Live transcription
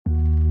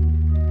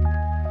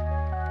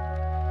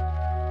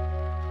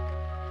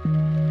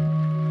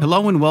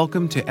Hello and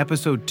welcome to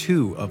episode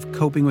 2 of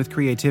Coping with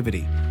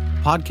Creativity,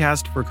 a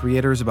podcast for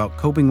creators about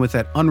coping with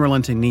that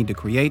unrelenting need to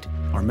create,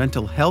 our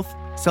mental health,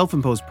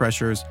 self-imposed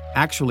pressures,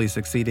 actually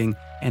succeeding,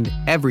 and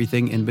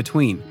everything in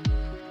between.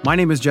 My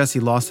name is Jesse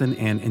Lawson,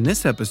 and in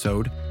this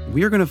episode,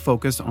 we are going to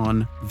focus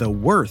on the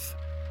worth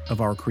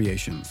of our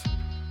creations.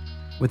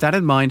 With that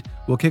in mind,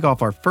 we'll kick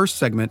off our first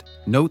segment,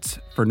 Notes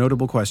for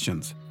Notable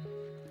Questions.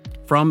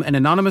 From an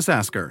anonymous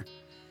asker,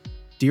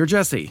 Dear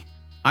Jesse,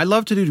 I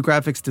love to do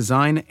graphics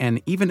design and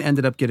even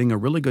ended up getting a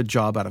really good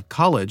job out of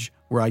college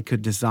where I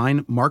could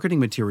design marketing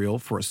material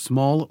for a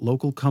small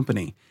local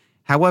company.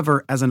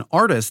 However, as an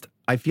artist,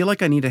 I feel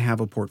like I need to have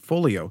a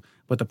portfolio,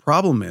 but the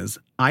problem is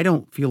I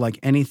don't feel like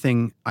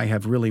anything I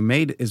have really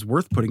made is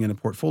worth putting in a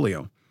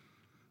portfolio.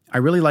 I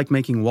really like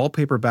making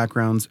wallpaper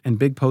backgrounds and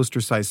big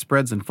poster-sized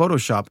spreads in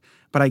Photoshop,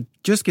 but I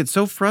just get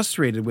so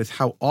frustrated with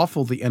how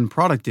awful the end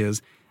product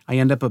is, I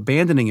end up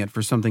abandoning it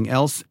for something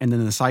else, and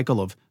then the cycle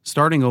of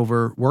starting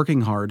over,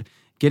 working hard,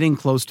 getting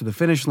close to the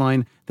finish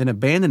line, then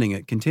abandoning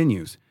it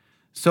continues.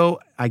 So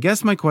I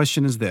guess my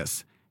question is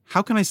this: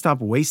 how can I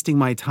stop wasting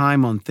my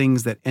time on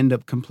things that end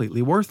up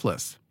completely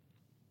worthless?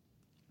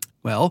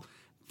 Well,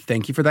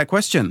 thank you for that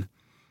question.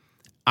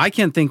 I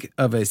can't think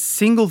of a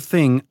single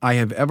thing I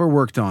have ever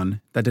worked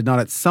on that did not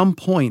at some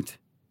point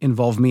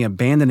involve me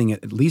abandoning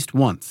it at least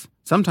once,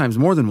 sometimes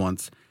more than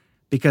once,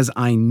 because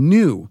I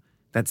knew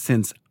that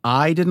since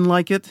I didn't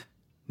like it,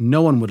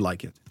 no one would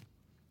like it.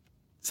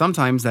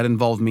 Sometimes that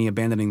involved me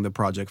abandoning the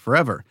project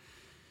forever.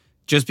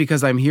 Just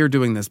because I'm here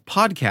doing this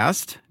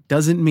podcast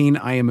doesn't mean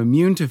I am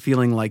immune to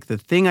feeling like the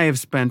thing I have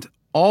spent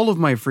all of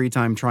my free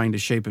time trying to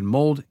shape and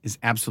mold is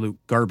absolute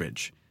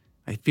garbage.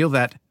 I feel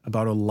that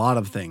about a lot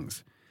of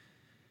things.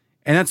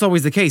 And that's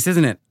always the case,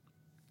 isn't it?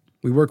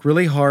 We work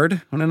really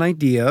hard on an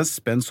idea,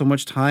 spend so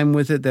much time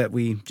with it that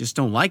we just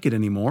don't like it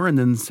anymore, and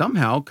then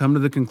somehow come to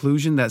the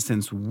conclusion that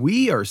since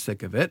we are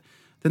sick of it,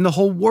 then the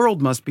whole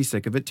world must be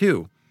sick of it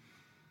too.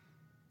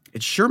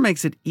 It sure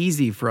makes it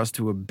easy for us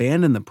to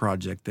abandon the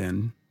project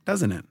then,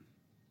 doesn't it?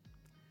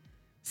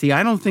 See,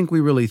 I don't think we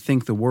really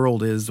think the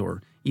world is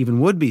or even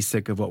would be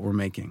sick of what we're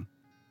making.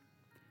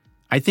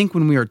 I think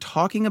when we are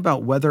talking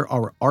about whether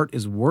our art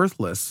is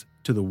worthless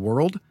to the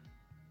world,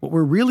 what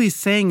we're really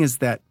saying is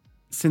that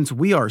since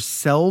we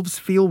ourselves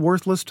feel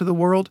worthless to the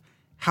world,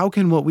 how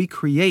can what we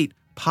create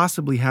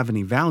possibly have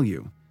any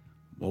value?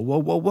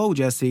 Whoa,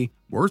 Jesse.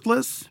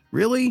 Worthless?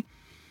 Really?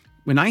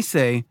 When I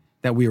say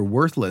that we are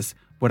worthless,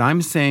 what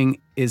I'm saying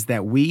is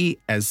that we,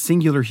 as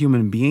singular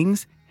human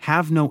beings,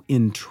 have no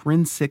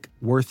intrinsic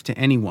worth to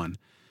anyone.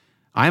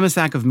 I'm a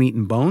sack of meat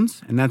and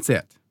bones, and that's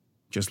it.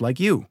 Just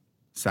like you.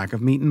 Sack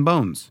of meat and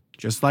bones.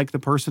 Just like the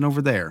person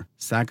over there.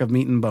 Sack of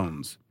meat and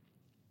bones.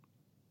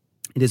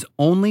 It is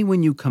only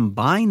when you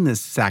combine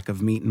this sack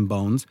of meat and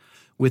bones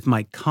with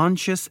my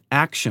conscious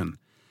action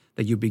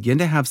that you begin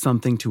to have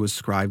something to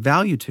ascribe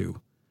value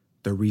to,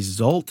 the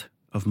result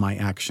of my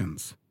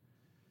actions.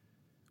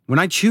 When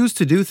I choose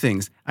to do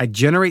things, I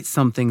generate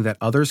something that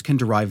others can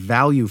derive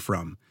value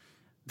from.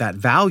 That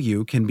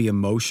value can be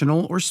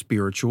emotional or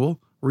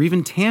spiritual or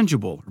even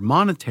tangible or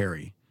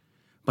monetary.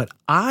 But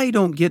I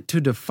don't get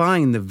to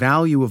define the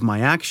value of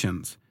my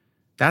actions.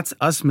 That's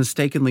us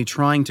mistakenly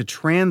trying to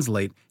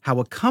translate how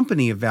a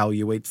company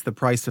evaluates the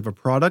price of a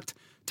product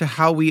to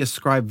how we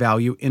ascribe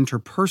value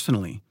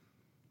interpersonally.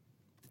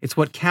 It's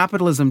what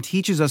capitalism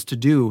teaches us to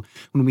do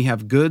when we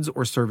have goods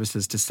or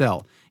services to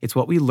sell. It's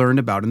what we learned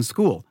about in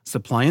school.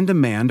 Supply and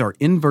demand are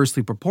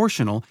inversely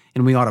proportional,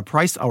 and we ought to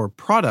price our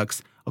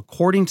products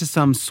according to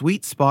some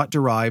sweet spot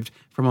derived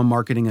from a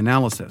marketing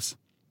analysis.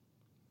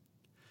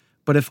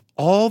 But if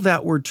all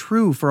that were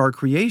true for our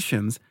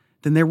creations,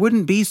 then there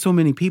wouldn't be so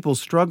many people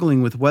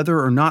struggling with whether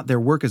or not their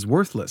work is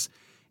worthless,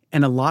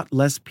 and a lot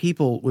less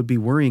people would be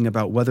worrying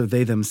about whether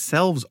they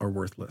themselves are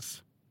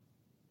worthless.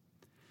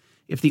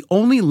 If the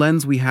only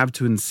lens we have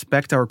to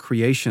inspect our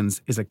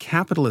creations is a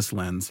capitalist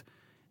lens,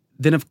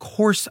 then of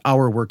course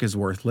our work is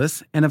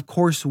worthless, and of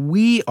course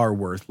we are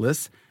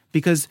worthless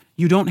because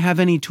you don't have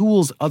any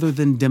tools other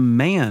than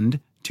demand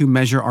to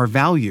measure our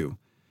value.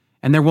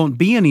 And there won't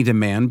be any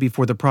demand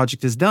before the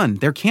project is done.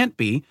 There can't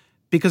be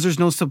because there's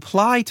no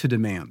supply to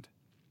demand.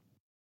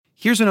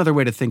 Here's another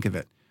way to think of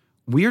it.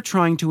 We are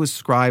trying to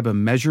ascribe a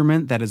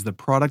measurement that is the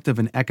product of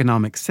an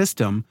economic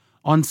system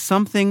on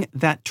something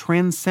that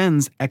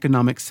transcends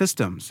economic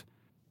systems.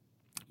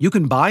 You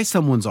can buy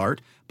someone's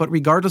art, but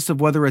regardless of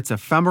whether it's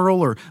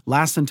ephemeral or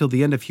lasts until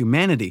the end of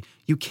humanity,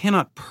 you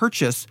cannot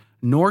purchase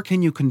nor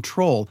can you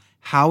control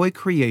how a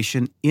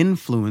creation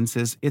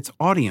influences its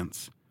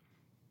audience.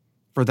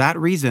 For that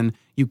reason,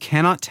 you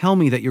cannot tell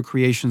me that your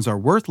creations are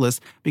worthless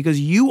because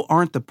you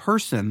aren't the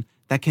person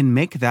that can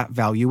make that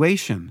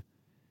valuation.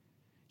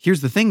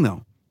 Here's the thing,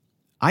 though.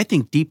 I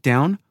think deep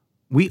down,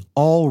 we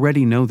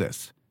already know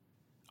this.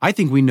 I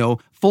think we know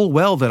full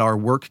well that our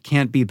work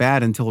can't be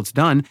bad until it's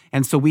done,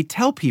 and so we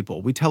tell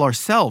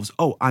ourselves,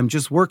 oh, I'm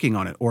just working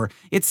on it, or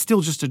it's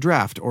still just a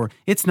draft, or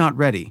it's not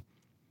ready.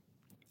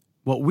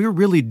 What we're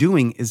really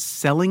doing is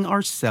selling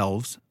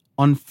ourselves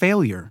on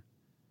failure.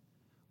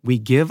 we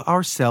give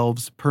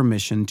ourselves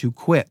permission to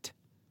quit.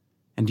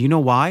 And do you know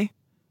why?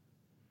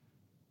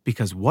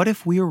 Because what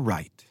if we are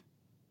right?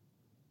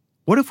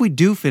 What if we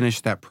do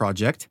finish that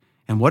project?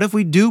 And what if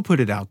we do put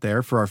it out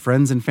there for our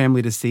friends and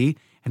family to see?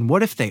 And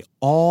what if they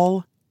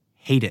all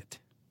hate it?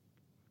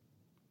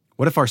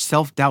 What if our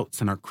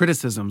self-doubts and our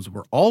criticisms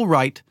were all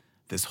right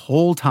this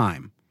whole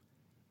time?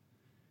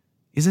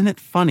 Isn't it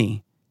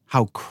funny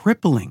how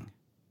crippling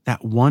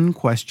that one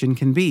question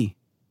can be?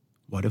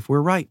 What if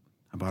we're right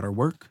about our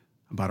work,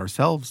 about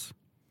ourselves?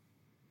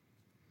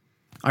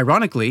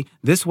 Ironically,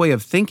 this way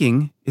of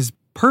thinking is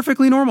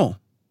perfectly normal.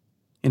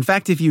 In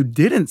fact, if you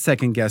didn't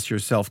second-guess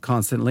yourself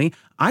constantly,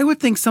 I would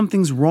think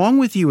something's wrong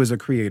with you as a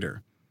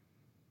creator.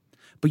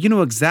 But you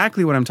know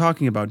exactly what I'm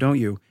talking about, don't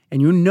you?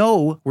 And you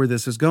know where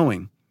this is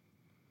going.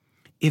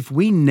 If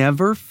we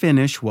never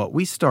finish what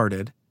we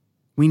started,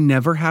 we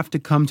never have to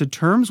come to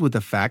terms with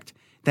the fact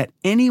that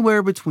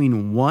anywhere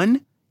between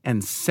 1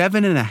 and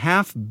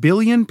 7.5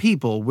 billion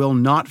people will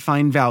not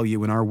find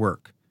value in our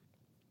work.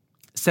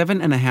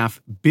 7.5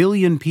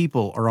 billion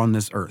people are on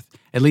this earth.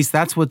 At least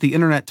that's what the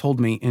internet told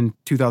me in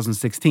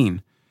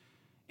 2016.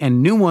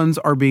 And new ones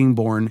are being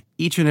born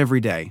each and every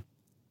day.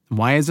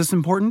 Why is this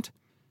important?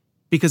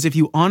 Because if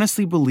you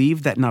honestly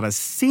believe that not a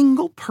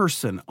single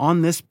person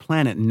on this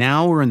planet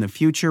now or in the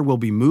future will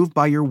be moved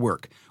by your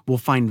work, will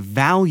find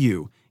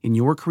value in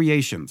your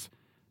creations,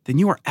 then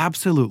you are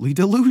absolutely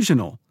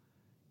delusional.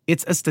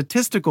 It's a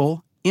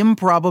statistical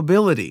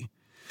improbability.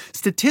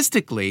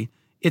 Statistically,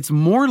 it's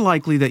more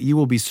likely that you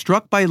will be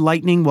struck by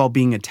lightning while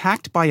being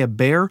attacked by a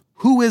bear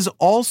who is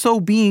also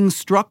being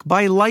struck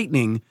by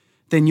lightning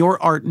than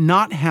your art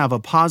not have a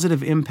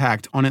positive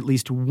impact on at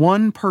least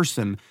one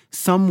person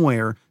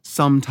somewhere,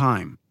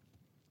 sometime.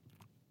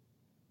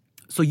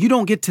 So you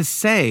don't get to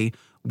say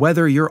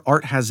whether your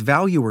art has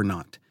value or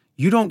not.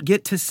 You don't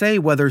get to say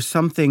whether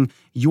something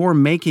you're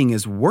making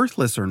is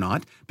worthless or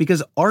not,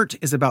 because art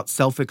is about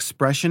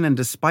self-expression, and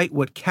despite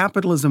what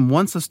capitalism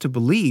wants us to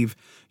believe,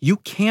 you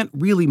can't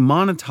really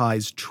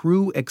monetize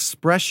true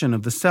expression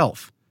of the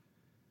self.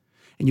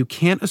 And you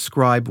can't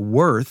ascribe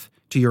worth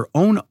to your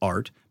own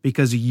art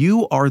because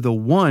you are the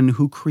one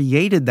who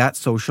created that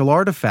social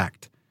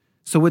artifact.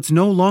 So it's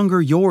no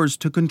longer yours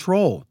to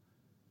control.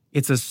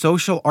 It's a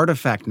social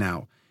artifact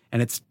now,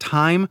 and it's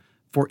time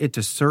for it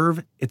to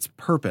serve its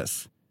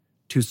purpose,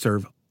 to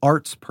serve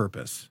art's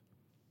purpose.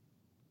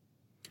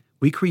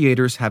 We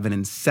creators have an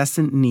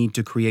incessant need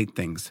to create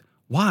things.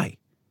 Why?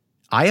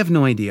 I have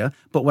no idea,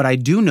 but what I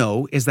do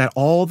know is that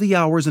all the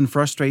hours and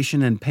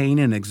frustration and pain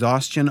and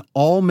exhaustion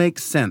all make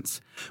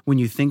sense when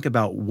you think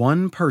about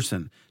one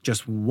person,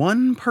 just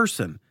one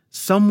person,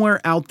 somewhere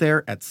out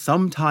there at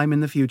some time in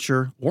the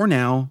future, or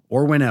now,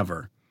 or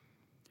whenever,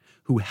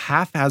 who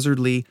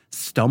haphazardly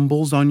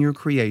stumbles on your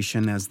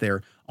creation as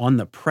they're on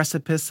the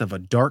precipice of a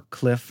dark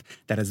cliff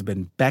that has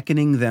been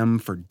beckoning them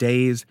for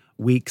days,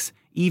 weeks,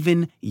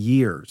 even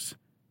years.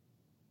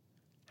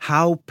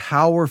 How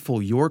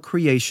powerful your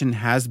creation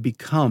has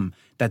become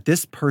that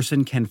this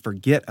person can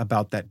forget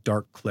about that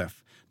dark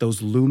cliff,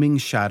 those looming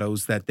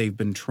shadows that they've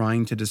been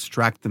trying to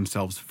distract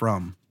themselves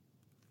from.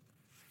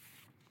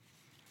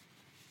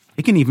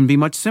 It can even be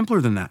much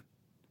simpler than that.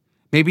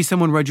 Maybe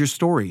someone read your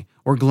story,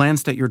 or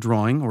glanced at your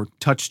drawing, or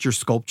touched your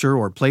sculpture,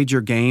 or played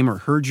your game, or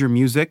heard your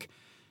music,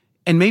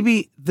 and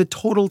maybe the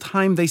total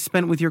time they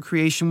spent with your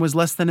creation was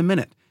less than a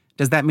minute.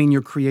 Does that mean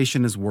your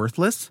creation is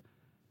worthless?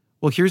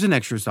 Well, here's an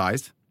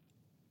exercise.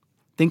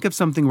 Think of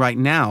something right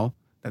now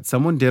that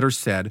someone did or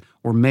said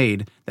or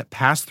made that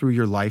passed through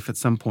your life at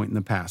some point in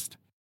the past.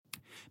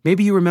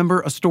 Maybe you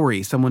remember a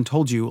story someone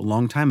told you a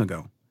long time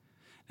ago.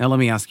 Now let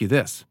me ask you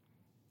this.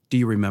 Do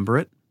you remember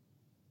it?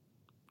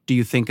 Do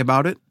you think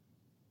about it,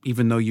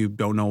 even though you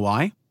don't know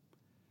why?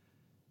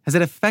 Has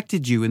it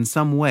affected you in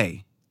some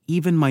way,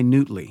 even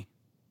minutely?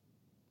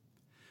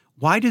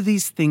 Why do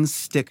these things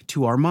stick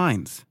to our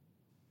minds?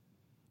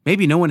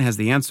 Maybe no one has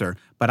the answer,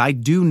 but I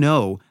do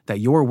know that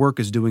your work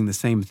is doing the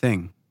same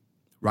thing.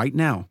 Right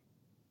now.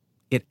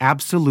 It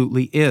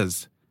absolutely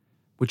is.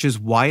 Which is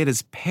why it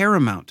is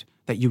paramount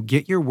that you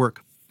get your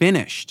work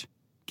finished.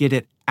 Get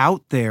it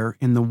out there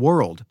in the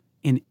world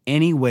in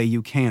any way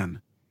you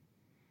can.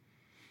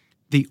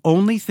 The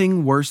only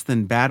thing worse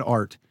than bad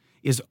art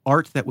is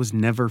art that was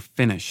never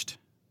finished.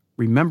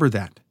 Remember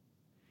that.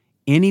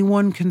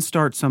 Anyone can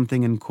start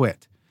something and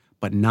quit,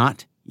 but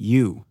not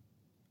you.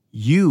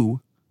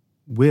 You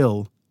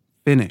will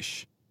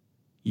finish.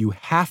 You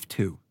have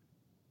to,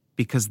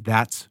 because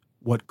that's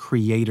what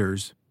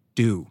creators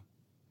do.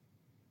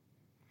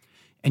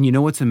 And you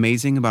know what's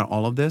amazing about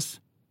all of this?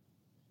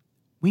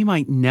 We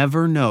might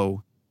never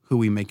know who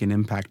we make an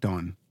impact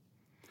on.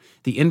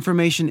 The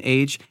information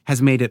age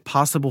has made it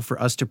possible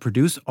for us to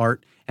produce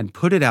art and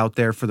put it out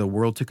there for the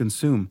world to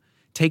consume.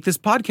 Take this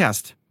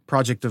podcast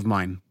project of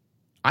mine.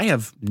 I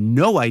have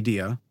no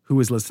idea who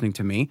is listening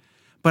to me,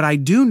 but I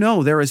do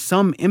know there is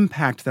some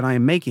impact that I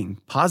am making,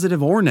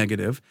 positive or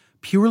negative,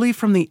 purely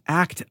from the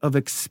act of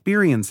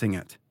experiencing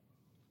it.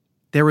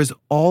 There is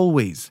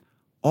always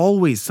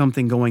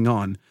something going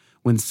on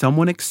when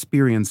someone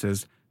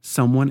experiences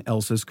someone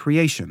else's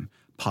creation,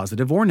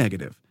 positive or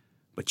negative.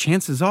 But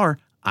chances are,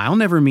 I'll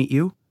never meet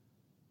you.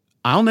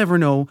 I'll never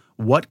know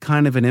what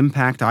kind of an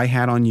impact I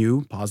had on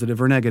you,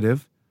 positive or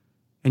negative.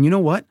 And you know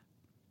what?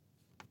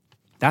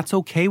 That's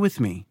okay with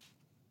me.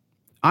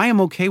 I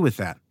am okay with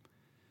that.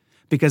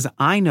 Because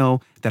I know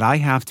that I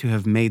have to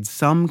have made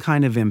some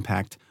kind of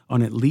impact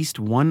on at least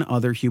one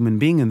other human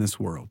being in this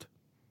world.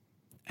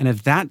 And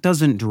if that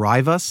doesn't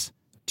drive us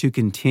to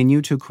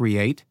continue to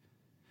create,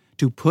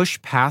 to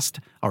push past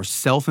our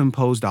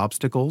self-imposed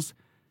obstacles,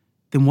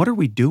 then what are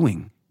we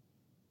doing?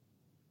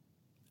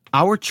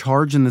 Our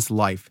charge in this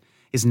life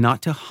is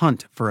not to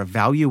hunt for a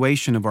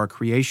valuation of our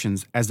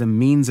creations as a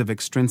means of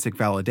extrinsic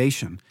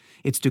validation.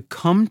 It's to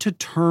come to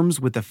terms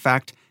with the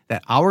fact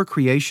that our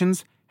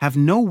creations have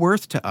no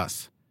worth to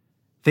us.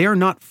 They are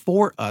not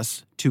for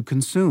us to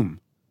consume.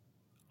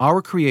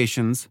 Our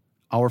creations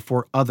are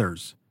for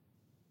others.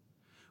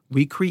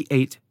 We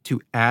create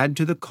to add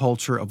to the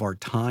culture of our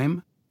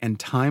time and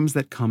times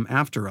that come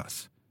after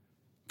us,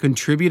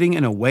 contributing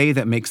in a way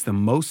that makes the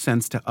most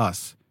sense to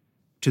us,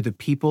 to the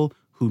people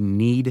who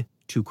need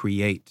to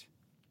create.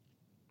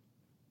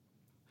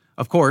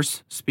 Of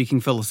course, speaking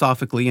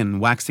philosophically and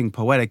waxing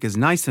poetic is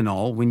nice and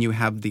all when you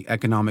have the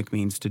economic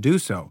means to do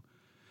so.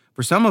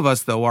 For some of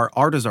us, though, our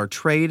art is our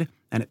trade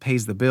and it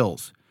pays the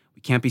bills.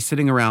 We can't be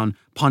sitting around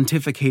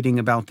pontificating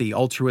about the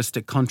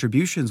altruistic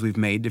contributions we've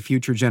made to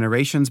future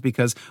generations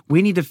because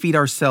we need to feed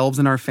ourselves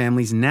and our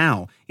families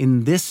now,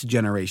 in this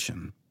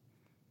generation.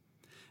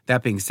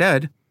 That being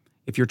said,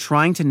 if you're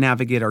trying to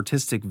navigate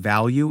artistic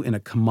value in a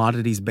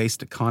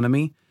commodities-based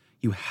economy,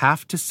 you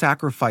have to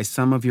sacrifice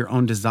some of your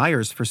own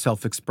desires for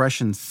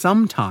self-expression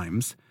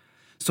sometimes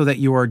so that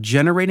you are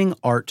generating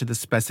art to the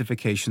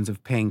specifications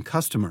of paying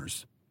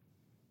customers.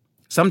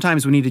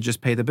 Sometimes we need to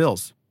just pay the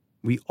bills.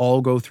 We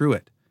all go through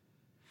it.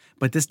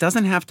 But this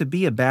doesn't have to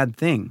be a bad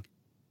thing.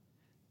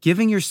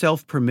 Giving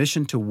yourself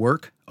permission to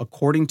work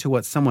according to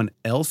what someone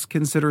else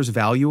considers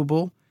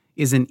valuable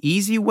is an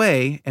easy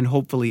way, and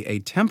hopefully a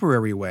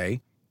temporary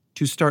way,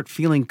 to start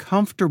feeling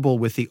comfortable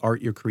with the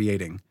art you're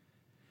creating,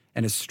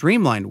 and a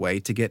streamlined way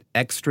to get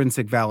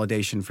extrinsic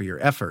validation for your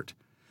effort.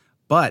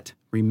 But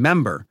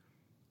remember,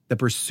 the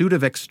pursuit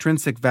of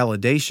extrinsic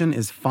validation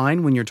is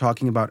fine when you're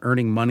talking about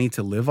earning money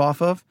to live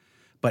off of,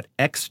 but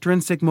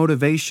extrinsic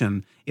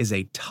motivation is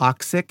a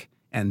toxic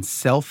and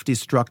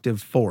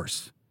self-destructive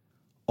force.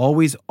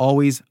 Always,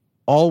 always,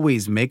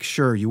 always make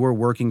sure you are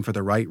working for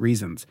the right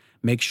reasons.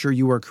 Make sure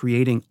you are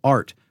creating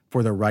art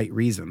for the right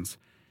reasons.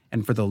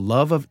 And for the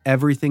love of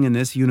everything in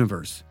this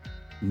universe,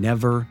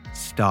 never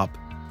stop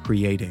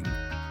creating.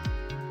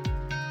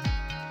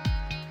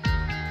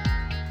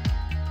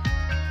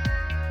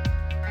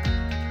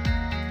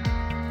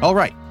 All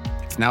right,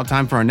 it's now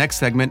time for our next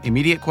segment,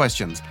 Immediate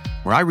Questions,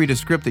 where I read a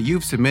script that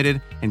you've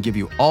submitted and give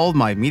you all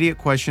my immediate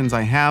questions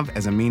I have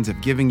as a means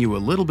of giving you a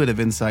little bit of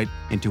insight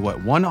into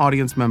what one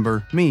audience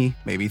member, me,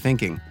 may be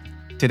thinking.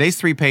 Today's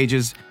 3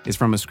 pages is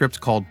from a script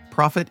called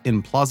Profit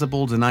in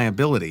Plausible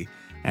Deniability,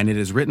 and it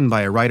is written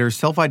by a writer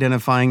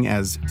self-identifying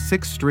as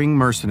Six-String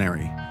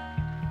Mercenary.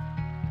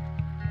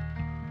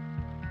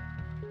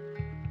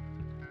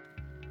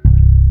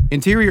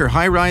 Interior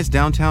high-rise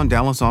downtown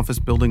Dallas office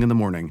building in the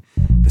morning.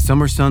 The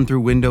summer sun through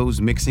windows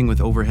mixing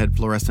with overhead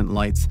fluorescent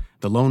lights.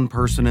 The lone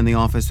person in the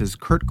office is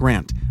Kurt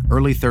Grant,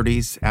 early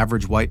 30s,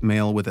 average white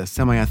male with a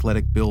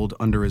semi-athletic build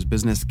under his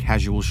business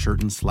casual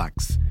shirt and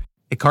slacks.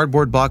 A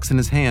cardboard box in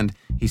his hand,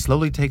 he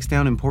slowly takes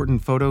down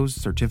important photos,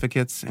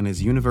 certificates, and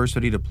his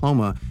university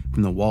diploma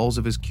from the walls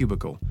of his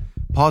cubicle.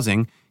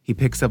 Pausing, he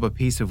picks up a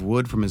piece of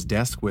wood from his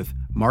desk with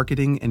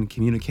Marketing and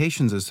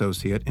Communications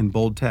Associate in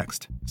bold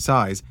text,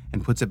 sighs,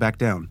 and puts it back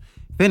down.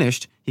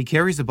 Finished, he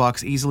carries the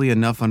box easily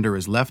enough under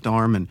his left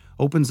arm and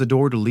opens the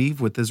door to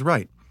leave with his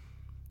right.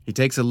 He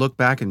takes a look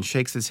back and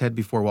shakes his head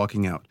before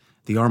walking out.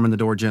 The arm on the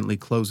door gently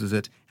closes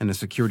it, and the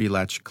security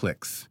latch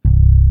clicks.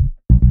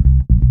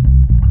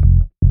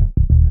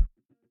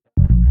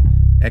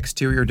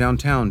 Exterior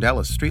downtown,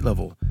 Dallas, street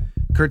level.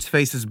 Kurt's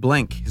face is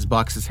blank, his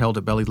box is held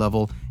at belly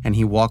level, and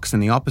he walks in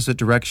the opposite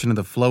direction of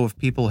the flow of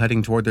people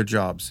heading toward their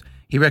jobs.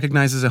 He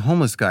recognizes a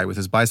homeless guy with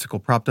his bicycle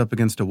propped up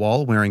against a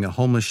wall, wearing a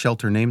homeless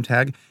shelter name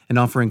tag and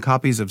offering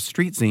copies of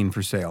Street Zine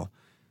for sale.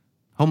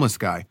 Homeless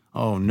guy.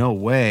 Oh, no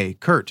way.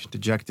 Kurt,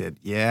 dejected.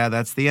 Yeah,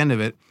 that's the end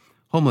of it.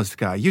 Homeless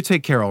guy. You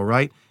take care, all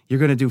right? You're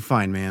going to do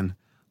fine, man.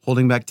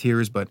 Holding back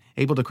tears, but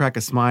able to crack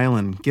a smile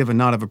and give a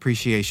nod of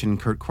appreciation,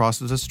 Kurt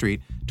crosses the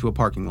street to a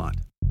parking lot.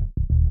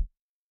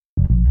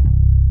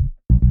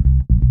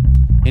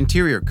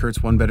 Interior,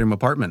 Kurt's one-bedroom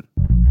apartment.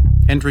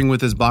 Entering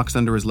with his box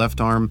under his left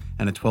arm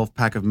and a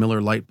 12-pack of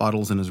Miller Lite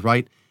bottles in his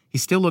right, he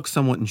still looks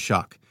somewhat in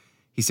shock.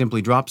 He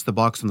simply drops the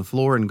box on the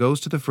floor and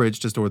goes to the fridge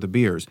to store the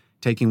beers,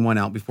 taking one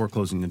out before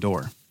closing the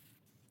door.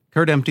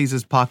 Kurt empties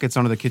his pockets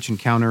onto the kitchen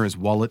counter, his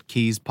wallet,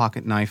 keys,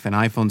 pocket knife, and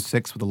iPhone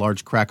 6 with a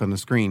large crack on the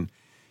screen.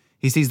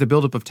 He sees the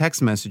buildup of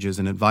text messages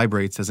and it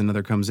vibrates as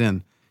another comes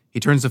in. He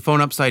turns the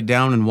phone upside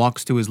down and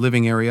walks to his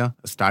living area,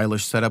 a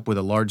stylish setup with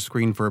a large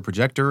screen for a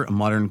projector, a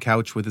modern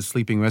couch with his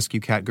sleeping rescue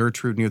cat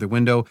Gertrude near the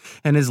window,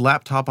 and his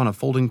laptop on a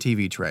folding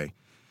TV tray.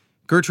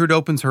 Gertrude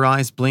opens her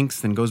eyes, blinks,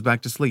 then goes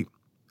back to sleep.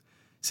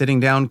 Sitting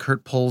down,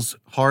 Kurt pulls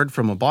hard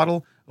from a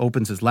bottle,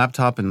 opens his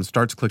laptop, and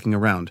starts clicking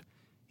around.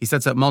 He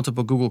sets up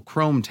multiple Google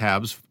Chrome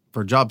tabs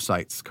for job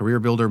sites,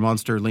 CareerBuilder,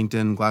 Monster,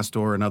 LinkedIn,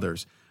 Glassdoor, and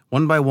others.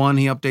 One by one,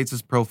 he updates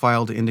his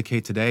profile to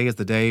indicate today is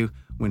the day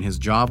when his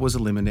job was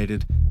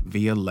eliminated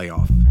via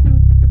layoff.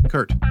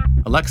 Kurt,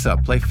 Alexa,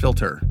 play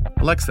Filter.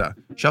 Alexa,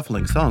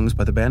 shuffling songs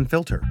by the band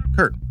Filter.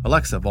 Kurt,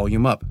 Alexa,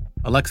 volume up.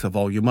 Alexa,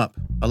 volume up.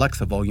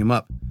 Alexa, volume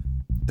up.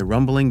 The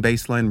rumbling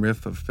bassline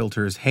riff of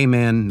Filter's "Hey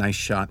Man, Nice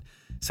Shot"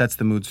 sets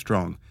the mood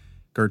strong.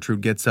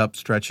 Gertrude gets up,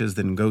 stretches,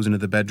 then goes into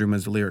the bedroom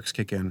as the lyrics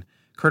kick in.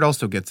 Kurt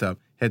also gets up,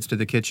 heads to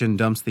the kitchen,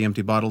 dumps the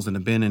empty bottles in a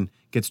bin, and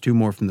gets 2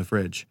 more from the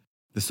fridge.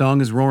 The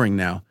song is roaring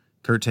now.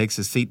 Kurt takes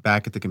his seat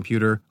back at the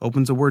computer,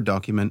 opens a Word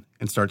document,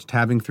 and starts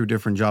tabbing through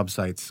different job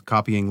sites,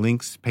 copying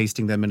links,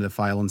 pasting them into the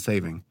file, and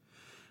saving.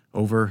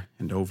 Over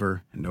and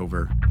over and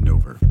over and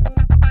over.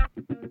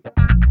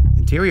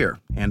 Interior,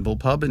 Anvil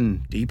Pub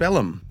in Deep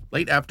Ellum.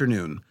 Late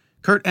afternoon.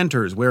 Kurt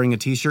enters, wearing a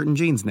t-shirt and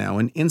jeans now,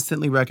 and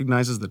instantly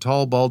recognizes the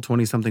tall, bald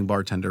 20-something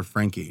bartender,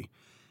 Frankie.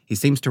 He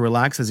seems to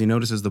relax as he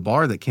notices the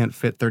bar that can't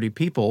fit 30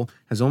 people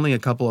has only a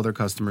couple other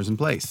customers in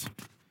place.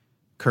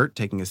 Kurt,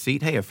 taking a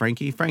seat, "Hey,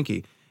 Frankie,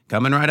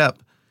 coming right up."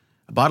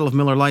 A bottle of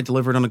Miller Lite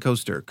delivered on a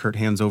coaster. Kurt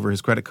hands over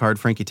his credit card.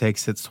 Frankie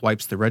takes it,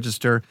 swipes the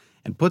register,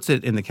 and puts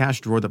it in the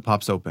cash drawer that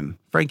pops open.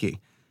 Frankie,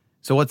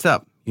 "So what's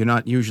up? You're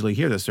not usually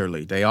here this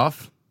early. Day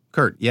off?"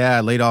 Kurt,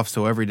 "Yeah, laid off,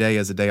 so every day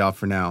is a day off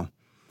for now."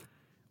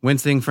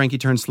 Wincing, Frankie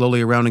turns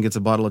slowly around and gets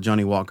a bottle of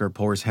Johnny Walker,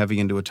 pours heavy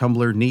into a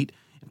tumbler, neat,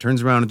 and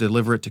turns around to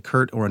deliver it to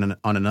Kurt or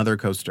on another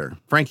coaster.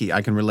 "Frankie,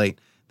 I can relate.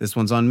 This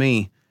one's on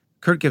me."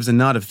 Kurt gives a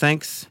nod of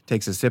thanks,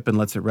 takes a sip, and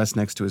lets it rest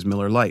next to his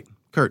Miller Lite.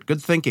 Kurt,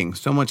 "Good thinking.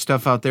 So much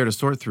stuff out there to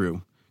sort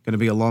through. Gonna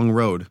be a long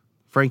road."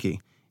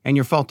 Frankie, "And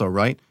your fault though,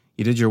 right?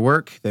 You did your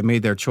work, they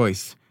made their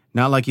choice.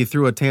 Not like you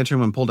threw a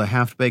tantrum and pulled a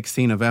half-baked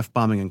scene of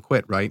F-bombing and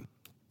quit, right?"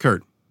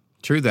 Kurt,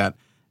 "True that.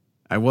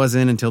 I was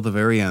in until the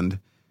very end.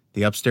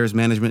 The upstairs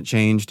management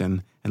changed,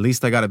 and at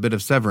least I got a bit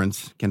of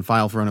severance, can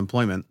file for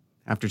unemployment.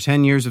 After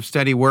 10 years of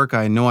steady work,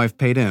 I know I've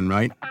paid in,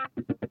 right?"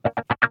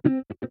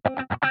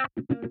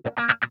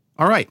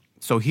 All right,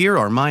 so here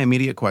are my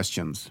immediate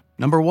questions.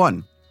 Number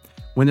 1.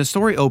 When the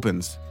story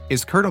opens,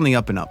 is Kurt on the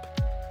up and up?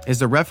 Is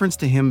the reference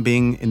to him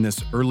being in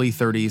this early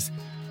 30s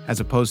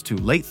as opposed to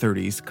late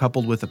 30s,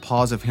 coupled with the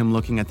pause of him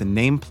looking at the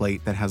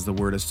nameplate that has the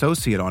word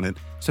associate on it,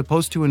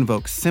 supposed to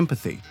invoke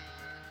sympathy?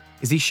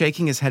 Is he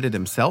shaking his head at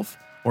himself,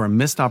 or a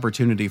missed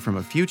opportunity from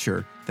a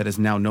future that is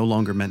now no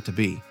longer meant to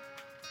be?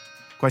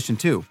 Question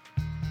 2.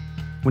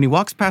 When he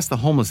walks past the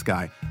homeless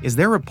guy, is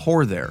there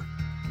rapport there?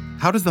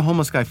 How does the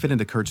homeless guy fit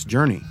into Kurt's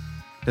journey?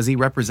 Does he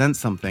represent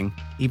something,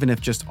 even if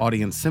just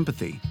audience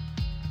sympathy?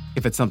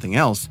 If it's something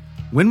else,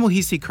 when will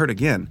he see Kurt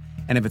again?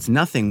 And if it's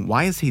nothing,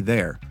 why is he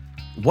there?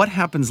 What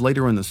happens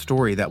later in the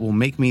story that will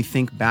make me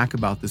think back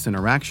about this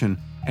interaction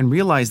and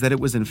realize that it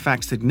was in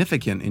fact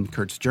significant in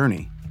Kurt's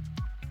journey?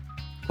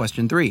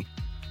 Question 3.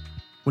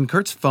 When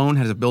Kurt's phone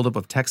has a buildup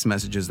of text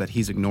messages that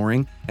he's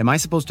ignoring, am I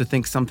supposed to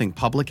think something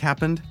public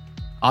happened?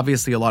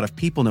 Obviously, a lot of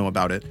people know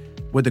about it.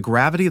 Would the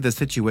gravity of the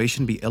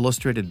situation be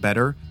illustrated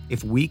better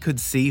if we could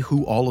see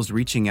who all is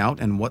reaching out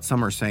and what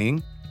some are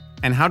saying?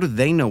 And how do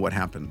they know what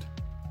happened?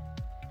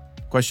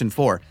 Question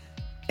 4.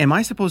 Am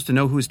I supposed to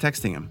know who's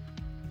texting him?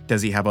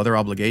 Does he have other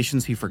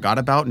obligations he forgot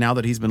about now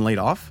that he's been laid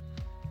off?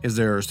 Is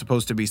there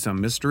supposed to be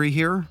some mystery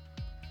here?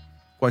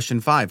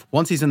 Question 5.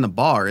 Once he's in the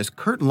bar, is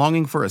Kurt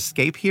longing for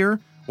escape here?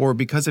 Or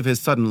because of his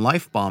sudden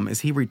life bomb,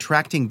 is he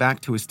retracting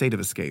back to his state of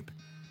escape?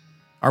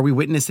 Are we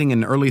witnessing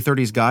an early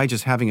 30s guy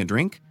just having a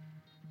drink?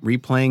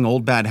 Replaying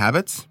old bad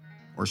habits?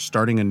 Or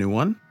starting a new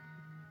one?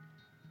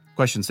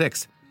 Question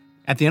 6.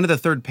 At the end of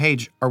the 3rd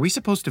page, are we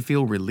supposed to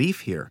feel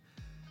relief here?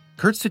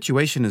 Kurt's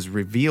situation is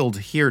revealed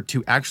here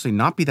to actually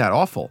not be that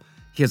awful.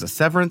 He has a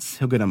severance,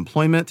 he'll get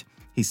employment,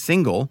 he's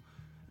single.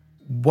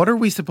 What are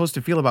we supposed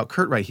to feel about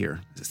Kurt right here?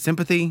 Is it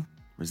sympathy,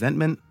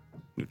 resentment,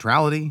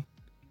 neutrality?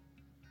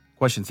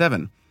 Question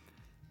 7.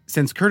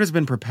 Since Kurt has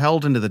been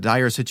propelled into the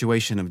dire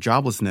situation of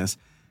joblessness,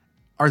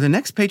 are the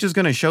next pages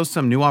going to show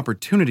some new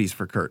opportunities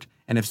for Kurt?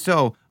 And if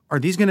so, are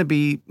these going to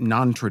be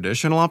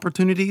non-traditional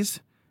opportunities?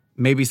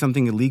 Maybe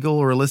something illegal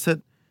or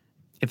illicit?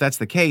 If that's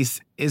the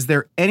case, is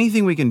there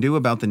anything we can do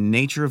about the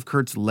nature of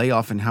Kurt's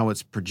layoff and how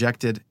it's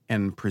projected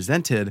and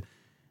presented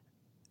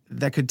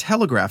that could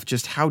telegraph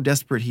just how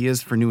desperate he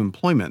is for new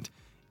employment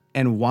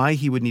and why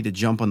he would need to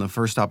jump on the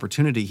first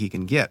opportunity he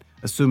can get,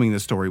 assuming the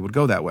story would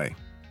go that way?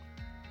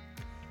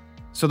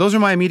 So those are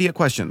my immediate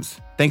questions.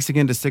 Thanks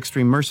again to Sixth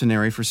Stream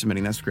Mercenary for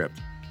submitting that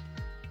script.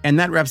 And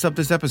that wraps up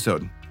this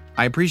episode.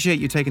 I appreciate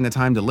you taking the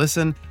time to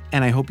listen,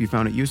 and I hope you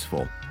found it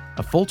useful.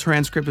 A full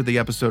transcript of the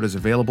episode is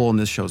available on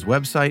this show's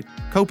website,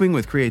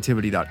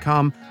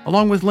 copingwithcreativity.com,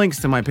 along with links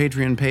to my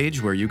Patreon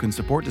page where you can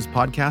support this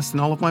podcast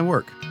and all of my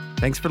work.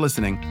 Thanks for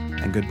listening,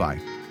 and goodbye.